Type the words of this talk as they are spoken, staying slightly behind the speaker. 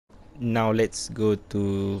Now let's go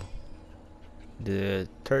to the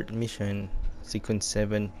third mission, sequence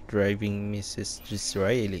 7, driving Mrs.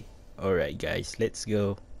 Disraeli. Alright guys, let's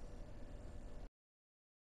go.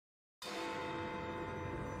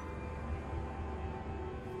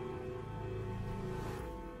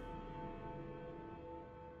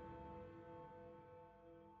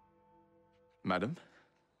 Madam?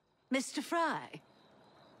 Mr. Fry?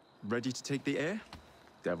 Ready to take the air?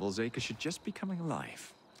 Devil's Acre should just be coming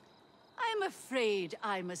alive. I'm afraid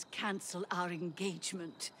I must cancel our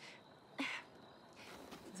engagement.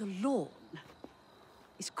 The lawn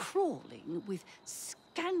is crawling with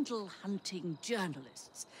scandal-hunting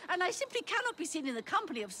journalists, and I simply cannot be seen in the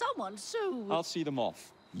company of someone so... I'll see them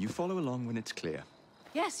off. You follow along when it's clear.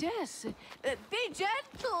 Yes, yes. Be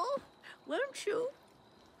gentle, won't you?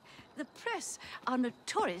 The press are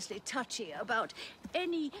notoriously touchy about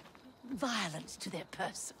any violence to their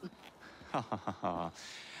person. Ha ha ha ha.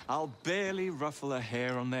 I'll barely ruffle a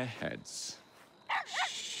hair on their heads.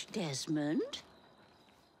 Shh, Desmond.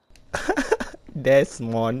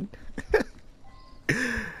 Desmond.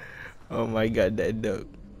 Oh my god, that dog.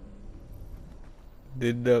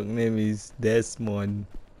 The dog name is Desmond.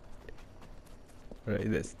 Right,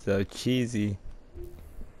 that's so cheesy.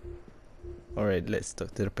 Alright, let's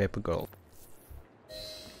talk to the paper girl.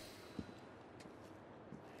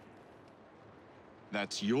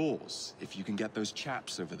 That's yours, if you can get those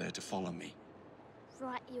chaps over there to follow me.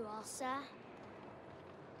 Right you are, sir.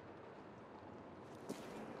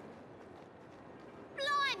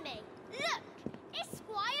 Blimey! Look! It's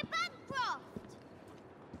Squire Bancroft!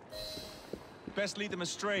 Best lead them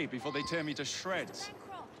astray before they tear me to shreds.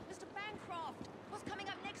 Bancroft! Mr. Bancroft! What's coming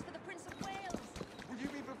up next for the Prince of Wales? Will you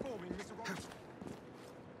be performing, Mr. Roberts?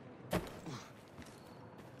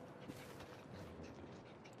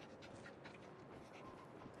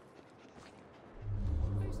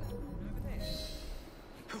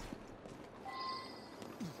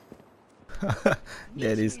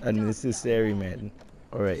 That is unnecessary, man.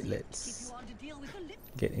 Alright, let's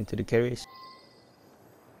get into the carriage.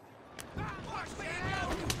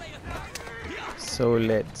 So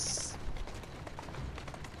let's...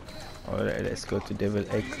 Alright, let's go to Devil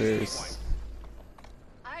Acres.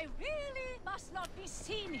 I really must not be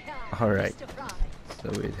seen here, Alright, Mr. Fry. so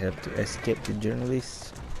we have to escape the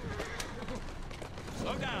journalists.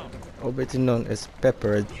 Slow down. Or better known as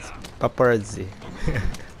paparazzi.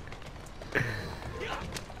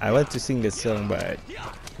 I want to sing the song, but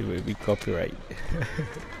it will be copyright.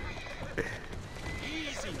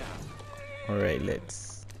 Easy now. Alright,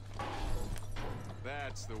 let's...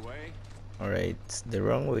 That's the way. Alright, it's the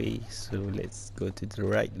wrong way, so let's go to the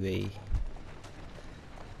right way.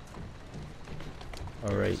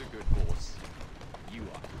 Alright, Who's a good horse? You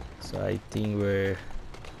are. so I think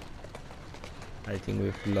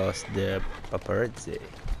we've lost the paparazzi.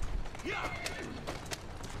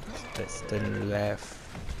 Let's turn left.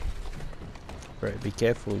 Right, be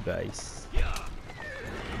careful guys.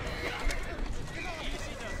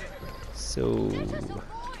 So These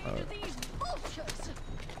vultures.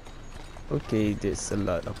 okay, there's a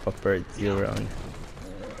lot of paparazzi around,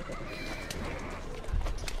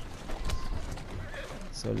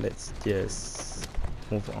 so let's just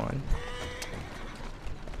move on.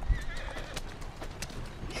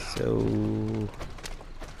 So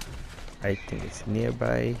I think it's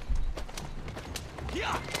nearby.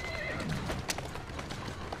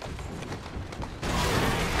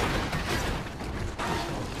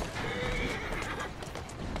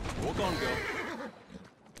 Walk on, girl.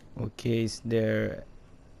 Okay, is there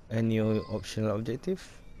any optional objective?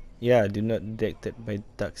 Yeah, do not detected by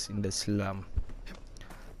ducks in the slum.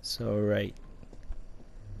 So right,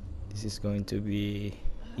 this is going to be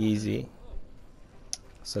easy,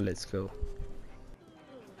 so let's go.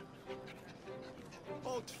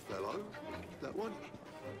 Odd fellow, that one.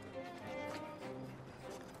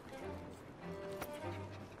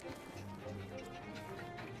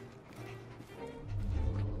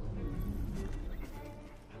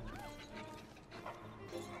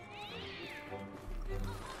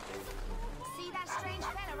 See that strange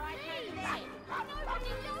fella right over there?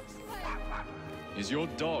 Nobody loves me! Is your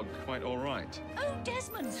dog quite all right? Oh,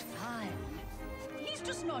 Desmond's fine. He's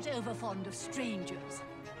just not over fond of strangers.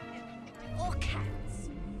 Or cats.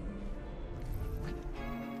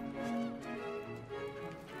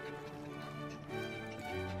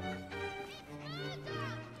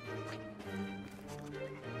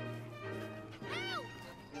 Help!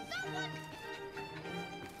 Someone!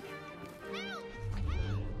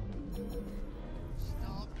 Help!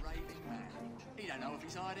 Start raving mad. He don't know if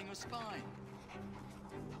he's hiding or spying.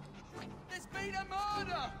 There's been a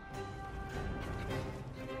murder!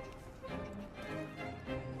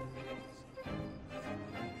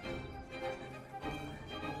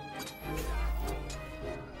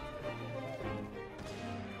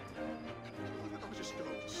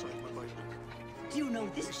 no,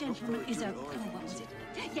 this gentleman is a... Oh, what was it?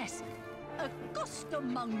 Yes, a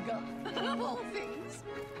costermonger, of all things.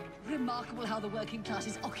 Remarkable how the working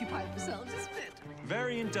classes occupy themselves, isn't it?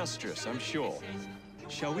 Very industrious, I'm sure.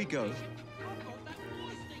 Shall we go?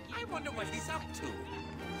 I wonder what he's up to.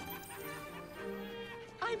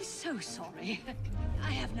 I'm so sorry.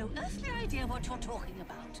 I have no earthly idea what you're talking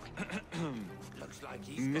about. Looks like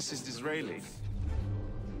he's Mrs. Disraeli.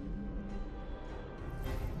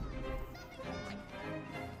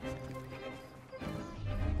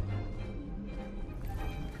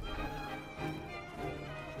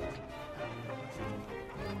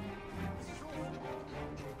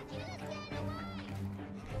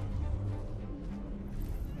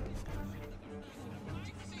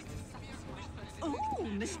 Oh,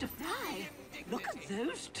 Mr. Fry, look at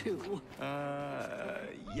those two.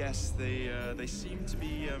 Yes, they seem to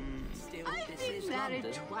be, still. I've been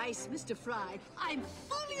married twice, Mr. Fry. I'm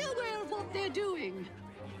fully aware of what they're doing.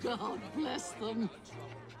 God bless them.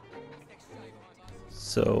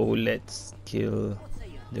 So let's kill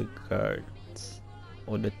the guards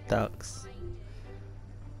or the thugs.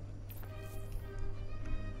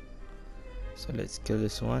 So let's kill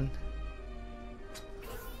this one.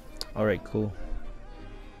 Alright, cool.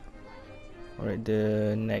 Alright,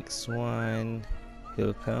 the next one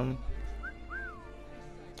he'll come.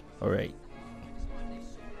 Alright.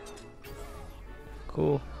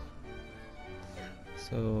 Cool.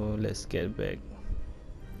 So let's get back.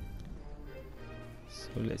 So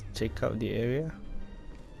let's check out the area.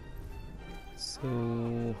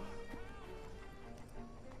 So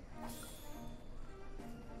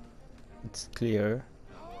it's clear.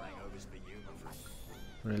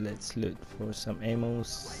 Alright, let's loot for some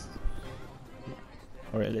ammos.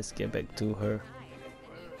 Alright, let's get back to her.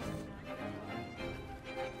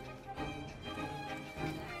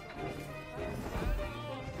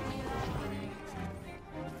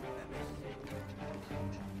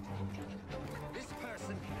 This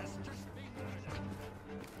person has just been murdered.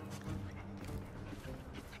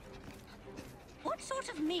 What sort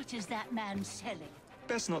of meat is that man selling?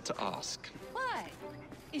 best not to ask. Why?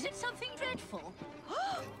 Is it something dreadful?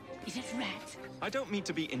 Is it rat? I don't mean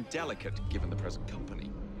to be indelicate, given the present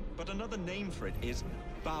company, but another name for it is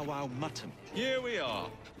Bow Wow Mutton. Here we are,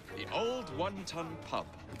 the old one-ton pub.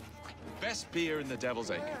 Best beer in the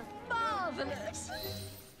Devil's Egg. Marvelous!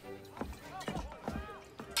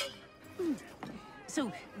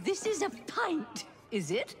 So, this is a pint,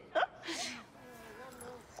 is it?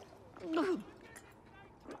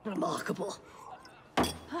 Remarkable.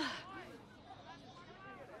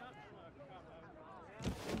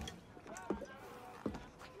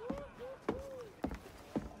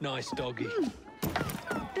 Nice doggy.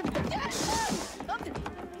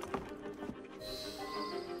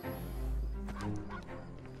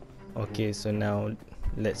 Okay, so now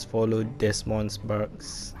let's follow Desmond's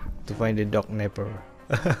barks to find the dog napper.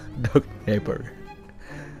 Dog napper.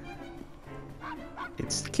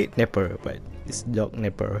 It's kidnapper, but it's dog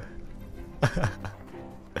napper.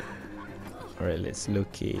 Alright, let's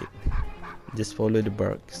locate. Just follow the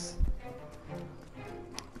barks.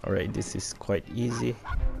 Alright, this is quite easy.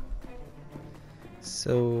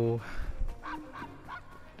 So,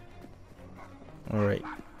 alright.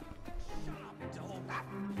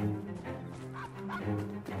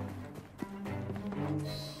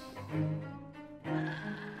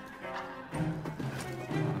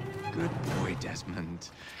 Good boy, Desmond.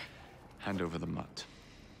 Hand over the mutt.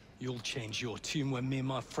 You'll change your tune when me and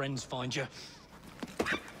my friends find you.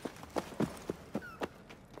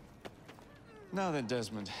 Now then,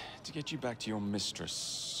 Desmond, to get you back to your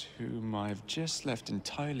mistress, whom I've just left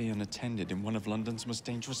entirely unattended in one of London's most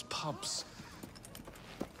dangerous pubs.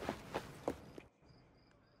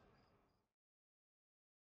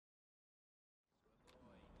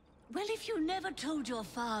 Well, if you never told your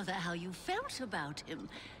father how you felt about him,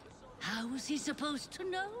 how was he supposed to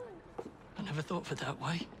know? I never thought of it that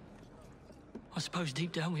way. I suppose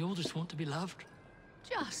deep down we all just want to be loved.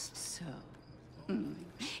 Just so.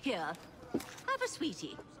 Here, have a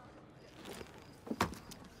sweetie.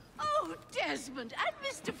 Oh, Desmond and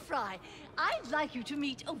Mr. Fry, I'd like you to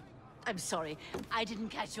meet... Oh, I'm sorry, I didn't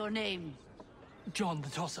catch your name. John the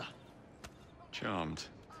Tosser. Charmed.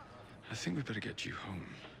 I think we better get you home.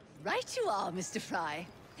 Right you are, Mr. Fry.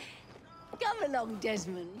 Come along,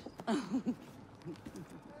 Desmond.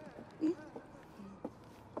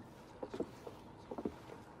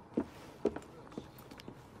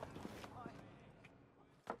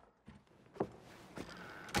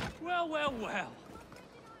 Well, well, well.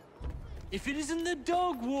 If it isn't the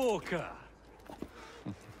dog walker.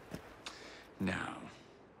 Now,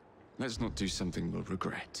 let's not do something we'll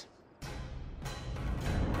regret.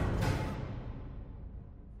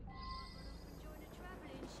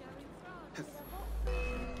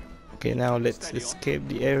 Okay, now let's escape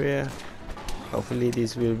the area. Hopefully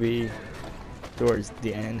this will be towards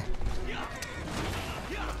the end.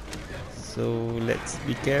 So let's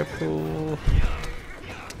be careful,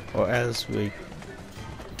 or else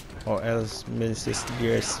Mrs.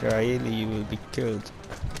 Disraeli will be killed.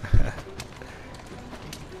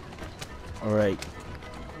 Alright.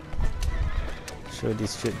 So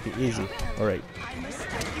this should be easy. Alright. I must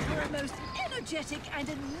thank you for a most energetic and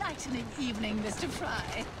enlightening evening, Mr.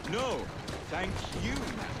 Fry. No, thank you,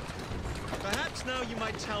 madam. Perhaps now you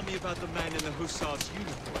might tell me about the man in the hussar's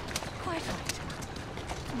uniform. Quite right.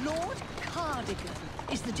 Lord Cardigan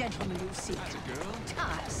is the gentleman you seek. That's a girl?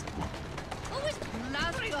 Tiresome. Always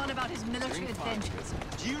blathering on about his military adventures.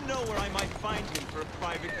 Do you know where I might find him for a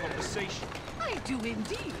private conversation? I do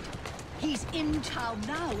indeed. He's in town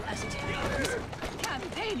now, as it happens,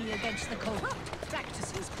 campaigning against the Corrupt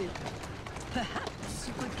Practices Bill. Perhaps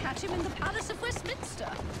you could catch him in the Palace of Westminster.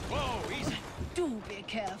 Whoa, easy. Do be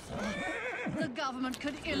careful. The government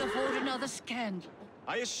could ill afford another scandal.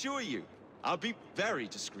 I assure you, I'll be very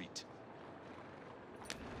discreet.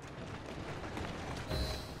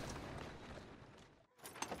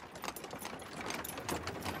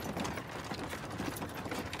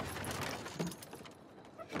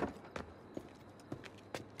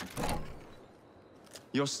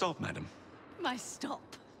 Your stop, madam. My stop.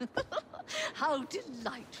 How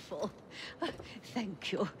delightful.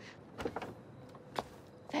 Thank you.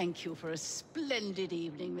 Thank you for a splendid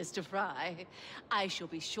evening, Mr. Fry. I shall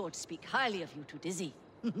be sure to speak highly of you to Dizzy.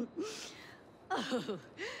 Oh,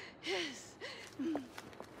 yes.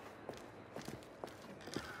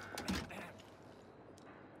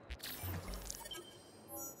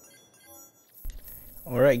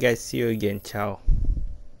 Alright guys, see you again. Ciao.